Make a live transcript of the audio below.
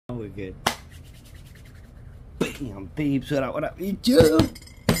we're good. Bam, babes, what up, YouTube?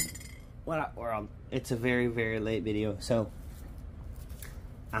 What up, world? It's a very, very late video, so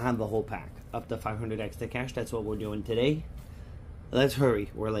I have the whole pack. Up to 500 extra cash, that's what we're doing today. Let's hurry,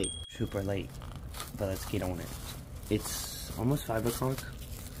 we're late. Super late, but let's get on it. It's almost 5 o'clock.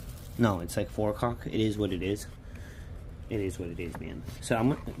 No, it's like 4 o'clock. It is what it is. It is what it is, man. So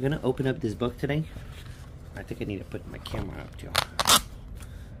I'm gonna open up this book today. I think I need to put my camera up too.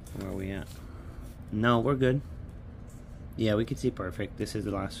 Where are we at? No, we're good. Yeah, we can see perfect. This is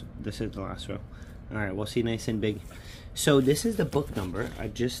the last row. Alright, we'll see nice and big. So this is the book number. I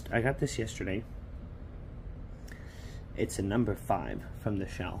got this yesterday. It's a number 5 from the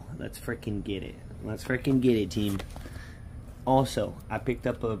shell. Let's freaking get it. Let's freaking get it, team. Also, I picked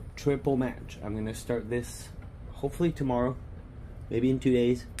up a triple match. I'm gonna start this hopefully tomorrow, maybe in 2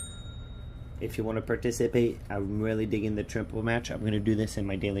 days. If you want to participate, I'm really digging the triple match. I'm gonna do this in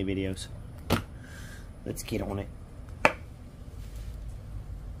my daily videos. Let's get on it.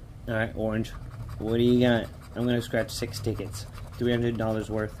 Alright, Orange. What do you got? I'm gonna scratch 6 tickets. $300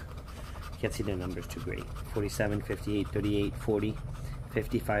 worth. Can't see the numbers too great. 47, 58, 38, 40,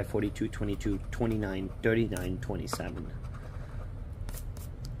 55, 42, 22, 29, 39, 27.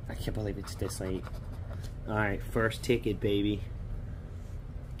 I can't believe it's this late. Alright, first ticket, baby.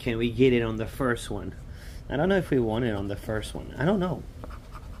 Can we get it on the first one? I don't know if we want it on the first one. I don't know.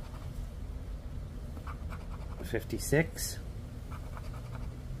 56.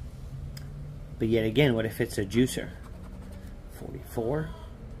 But yet again, what if it's a juicer? 44.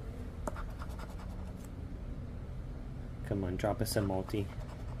 Come on, drop us a multi.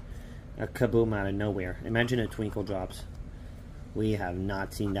 A kaboom out of nowhere. Imagine a twinkle drops. We have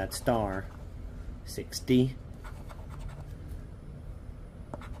not seen that star. 60.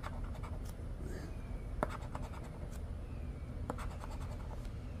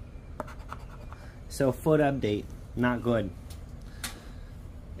 So foot update, not good.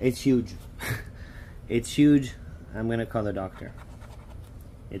 It's huge. It's huge. I'm gonna call the doctor.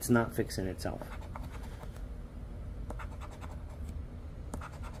 It's not fixing itself.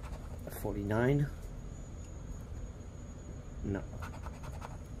 49. No.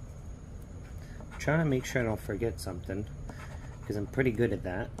 I'm trying to make sure I don't forget something, because I'm pretty good at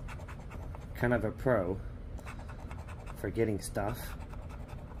that. Kind of a pro. Forgetting stuff.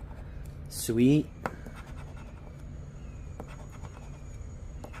 Sweet.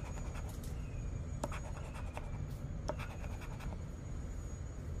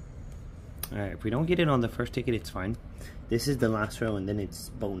 Alright, if we don't get it on the first ticket, it's fine. This is the last row, and then it's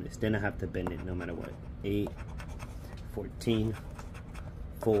bonus. Then I have to bend it no matter what. 8, 14,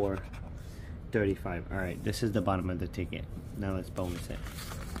 4, 35. Alright, this is the bottom of the ticket. Now let's bonus it.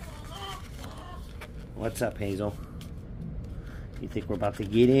 What's up, Hazel? You think we're about to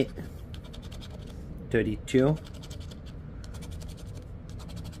get it? 32.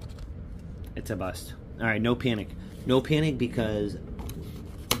 It's a bust. Alright, no panic. No panic, because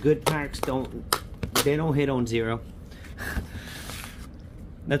good packs don't hit on 0.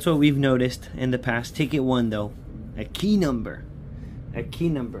 That's what we've noticed in the past. Ticket 1 though, a key number. A key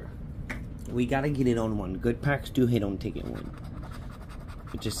number. We gotta get it on 1. Good packs do hit on ticket 1.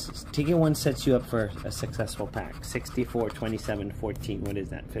 It just, ticket 1 sets you up for a successful pack. 64, 27, 14. What is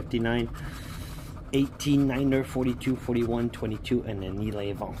that? 59, 18, 9, 42, 41, 22, and then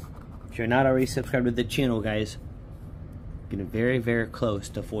 11. If you're not already subscribed to the channel, guys, getting very, very close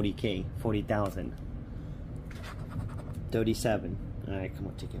to 40K, 40,000. 37. Alright, come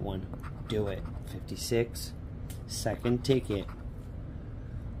on, ticket 1. Do it. 56. Second ticket.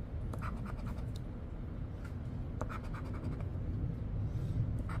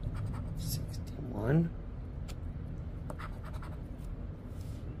 61.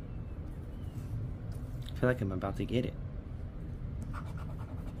 I feel like I'm about to get it.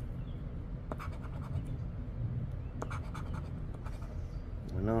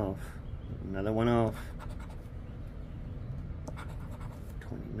 One off. Another one off.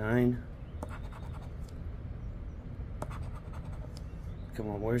 29. Come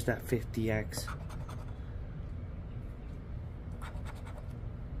on, where's that 50x?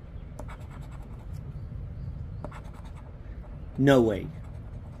 No way.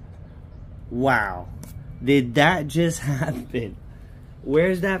 Wow. Did that just happen?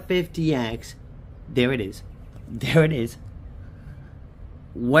 Where's that 50x? There it is. There it is.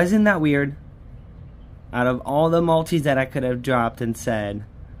 Wasn't that weird? Out of all the multis that I could have dropped and said,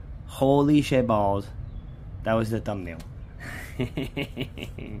 holy shit balls, that was the thumbnail.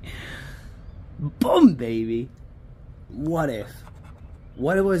 Boom, baby. What if?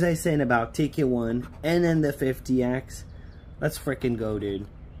 What was I saying about ticket 1 and then the 50x? Let's freaking go, dude.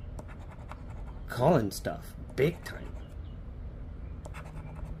 calling stuff big time.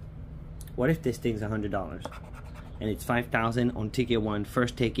 What if this thing's $100 and it's 5,000 on ticket 1,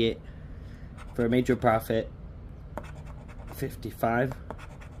 first ticket for a major profit, 55.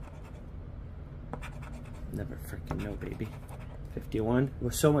 Never freaking know, baby. 51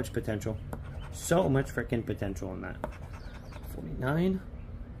 with so much potential, so much freaking potential on that. 49.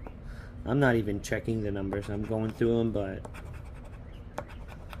 I'm not even checking the numbers. I'm going through them, but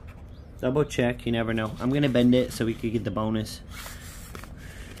double check. You never know. I'm gonna bend it so we could get the bonus.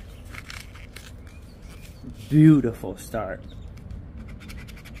 Beautiful start.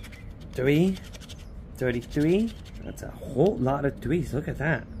 3, 33. That's a whole lot of threes. Look at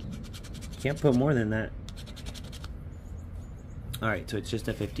that. Can't put more than that. Alright, so it's just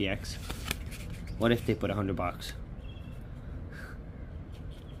a 50x. What if they put $100?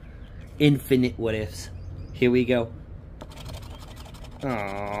 Infinite what ifs. Here we go.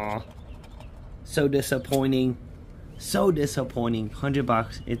 Aww. So disappointing. So disappointing.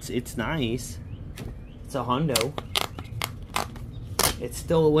 $100. It's nice. It's a hundo. It's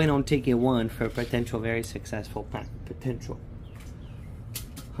still a win on ticket 1 for a potential very successful pack. Potential.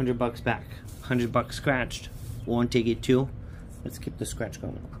 $100 back. $100 scratched. On ticket 2. Let's keep the scratch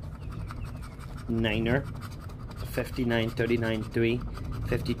going. 9er. 59, 39, 3.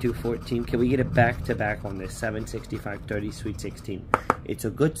 52, 14. Can we get it back to back on this? 7, 65, 30, sweet 16. It's a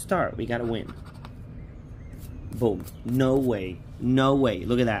good start. We gotta win. Boom. No way. No way.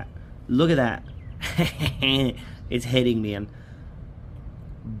 Look at that. Look at that. It's hitting, man.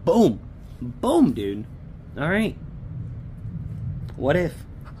 Boom. Boom, dude. Alright. What if?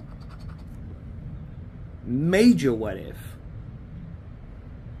 Major what if.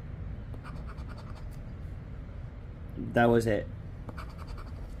 That was it.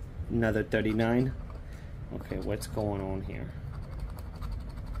 Another 39. Okay, what's going on here?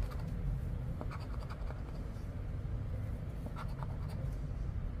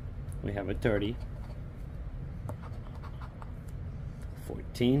 We have a 30.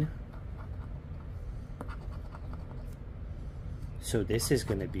 14. So this is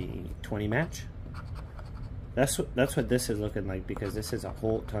going to be 20 match. That's what this is looking like, because this is a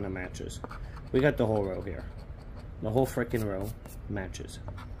whole ton of matches. We got the whole row here. The whole freaking row matches.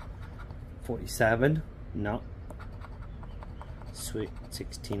 47. No. Sweet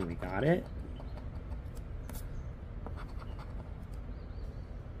 16. We got it.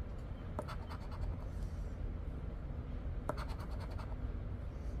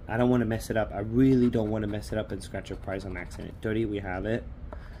 I don't want to mess it up. I really don't want to mess it up and scratch a prize on accident. 30, we have it.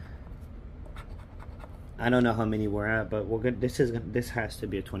 I don't know how many we're at, but we're good. This has to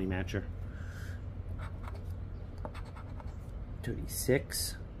be a 20 matcher.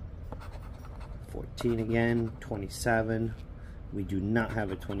 36. 14 again. 27. We do not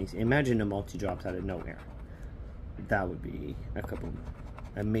have a 20. Imagine a multi drops out of nowhere. That would be a kaboom.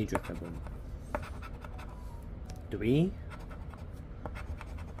 A major kaboom. 3.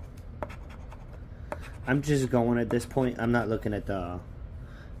 I'm just going at this point. I'm not looking at the...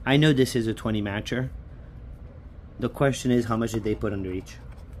 I know this is a 20 matcher. The question is, how much did they put under each?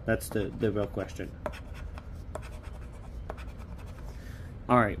 That's the real question.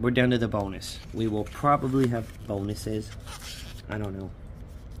 Alright, we're down to the bonus. We will probably have bonuses. I don't know.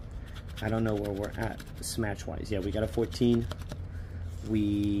 I don't know where we're at smash-wise. Yeah, we got a 14.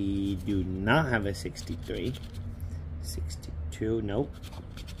 We do not have a 63. 62, nope.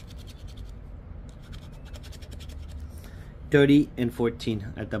 30 and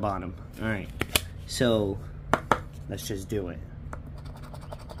 14 at the bottom. Alright, so let's just do it.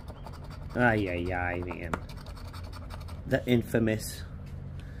 Ay, ay, ay, man. The infamous.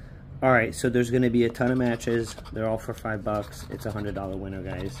 Alright, so there's going to be a ton of matches. They're all for $5. It's a $100 winner,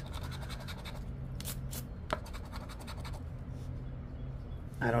 guys.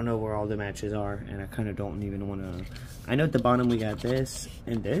 I don't know where all the matches are, and I kind of don't even want to... I know at the bottom we got this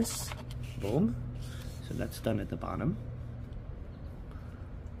and this. Boom. So that's done at the bottom.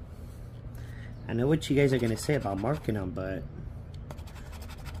 I know what you guys are going to say about marking them, but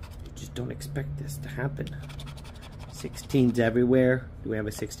just don't expect this to happen. 16s everywhere. Do we have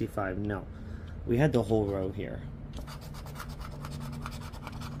a 65? No. We had the whole row here.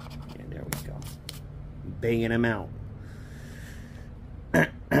 Yeah, there we go. Banging them out.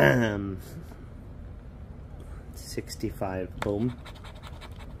 65. Boom.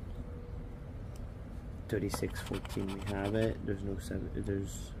 36, 14. We have it. There's no 7.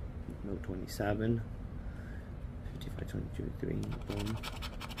 There's no 27. 55, 22, 3. Boom.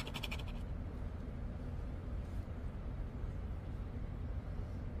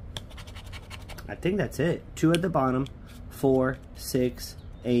 I think that's it. 2 at the bottom. 4, 6,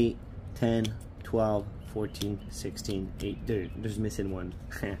 8, 10, 12, 14, 16, 8. There's missing one.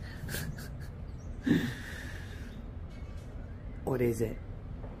 What is it?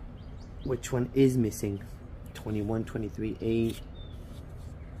 Which one is missing? 21, 23, 8.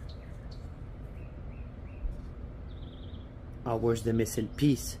 Oh, where's the missing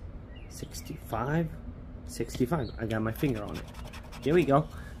piece? 65? 65. I got my finger on it. Here we go.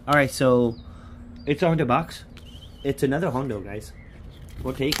 Alright, so it's on the box. It's another Hondo, guys.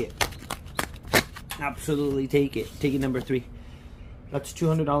 We'll take it. Absolutely take it. Ticket number 3. That's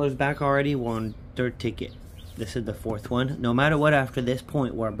 $200 back already. We're on 3rd ticket. This is the 4th one. No matter what, after this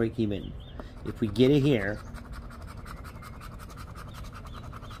point, we're break even. If we get it here,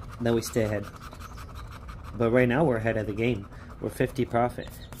 then we stay ahead. But right now, we're ahead of the game. We're 50 profit.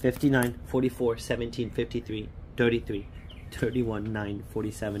 59, 44, 17, 53, 33, 31, 9,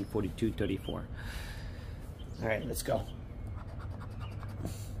 47, 42, 34. Alright, let's go.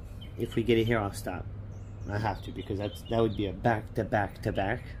 If we get it here, I'll stop. I have to, because that would be a back to back to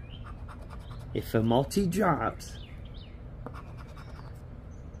back. If a multi drops,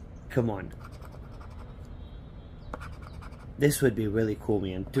 come on. This would be really cool,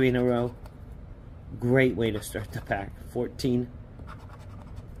 man. 3 in a row. Great way to start the pack. 14.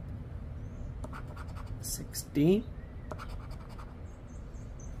 16.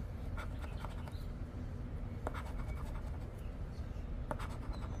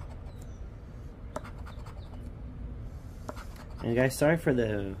 And guys, sorry for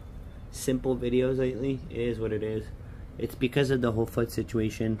the simple videos lately. It is what it is. It's because of the whole foot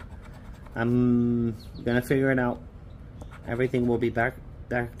situation. I'm gonna figure it out. Everything will be back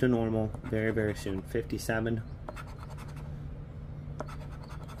to normal very, very soon. 57.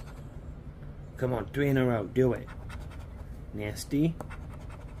 Come on, 3 in a row. Do it. Nasty.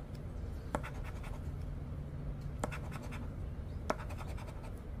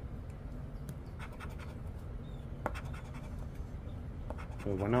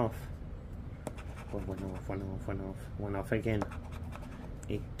 Oh, one off. Oh, one off, one off, one off. One off again.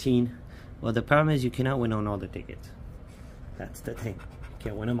 18. Well, the problem is you cannot win on all the tickets. That's the thing. You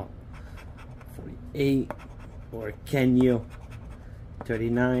can't win them all. 48. Or can you?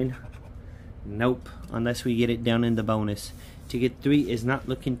 39. Nope. Unless we get it down in the bonus. Ticket 3 is not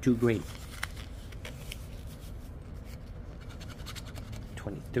looking too great.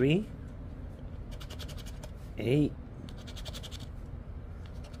 23. 8.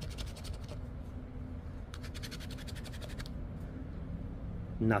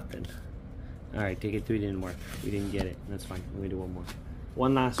 Nothing. Alright, ticket 3 didn't work. We didn't get it. That's fine. Let me do one more.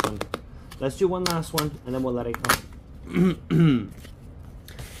 One last one. Let's do one last one, and then we'll let it go.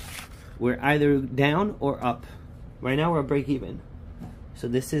 We're either down or up. Right now, we're break even. So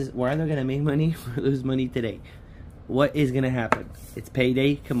this is, we're either going to make money or lose money today. What is going to happen? It's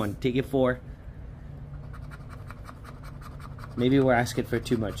payday. Come on, ticket 4. Maybe we're asking for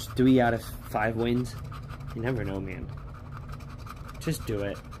too much. 3 out of 5 wins. You never know, man. Just do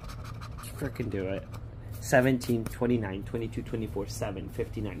it. Just freaking do it. 17, 29, 22, 24, 7,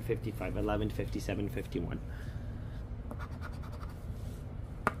 59, 55, 11, 57, 51.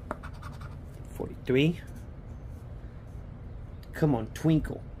 43. Come on,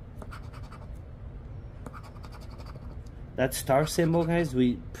 twinkle. That star symbol, guys,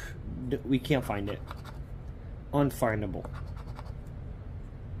 we can't find it. Unfindable.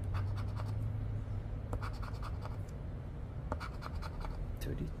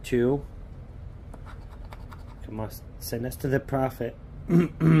 32. Come on, send us to the profit.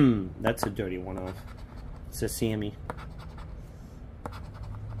 That's a dirty one off. It's a Sammy.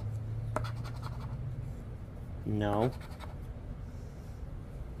 No.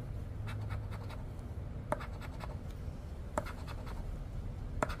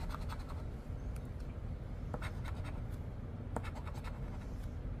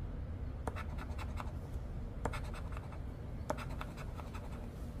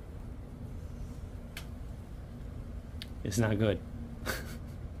 It's not good.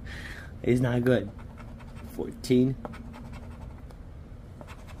 It's not good. 14.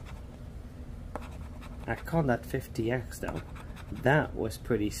 I called that 50x though. That was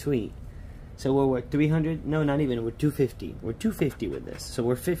pretty sweet. So we're what, 300? No, not even. We're 250. We're 250 with this. So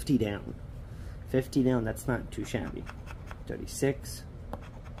we're 50 down. 50 down, that's not too shabby. 36.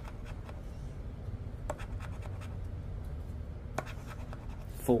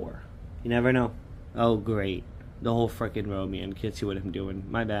 4. You never know. Oh, great. The whole frickin' row, man. Can't see what I'm doing.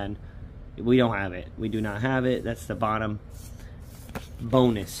 My bad. We don't have it. We do not have it. That's the bottom.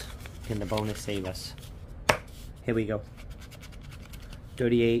 Bonus. Can the bonus save us? Here we go.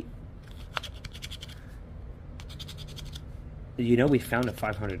 38. You know, we found a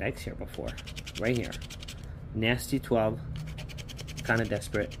 500X here before. Right here. Nasty 12. Kind of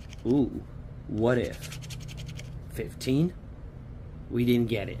desperate. Ooh. What if? 15? We didn't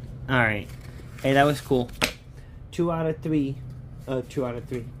get it. Alright. Hey, that was cool. 2 out of 3. 2 out of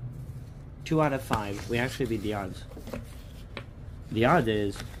 3. 2 out of 5. We actually beat the odds. The odds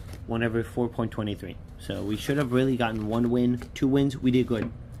is 1 every 4.23. So we should have really gotten 1 win, 2 wins. We did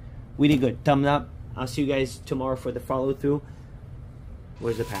good. We did good. Thumbs up. I'll see you guys tomorrow for the follow through.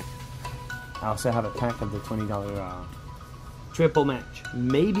 Where's the pack? I also have a pack of the $20 triple match.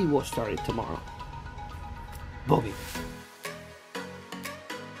 Maybe we'll start it tomorrow. Bobby.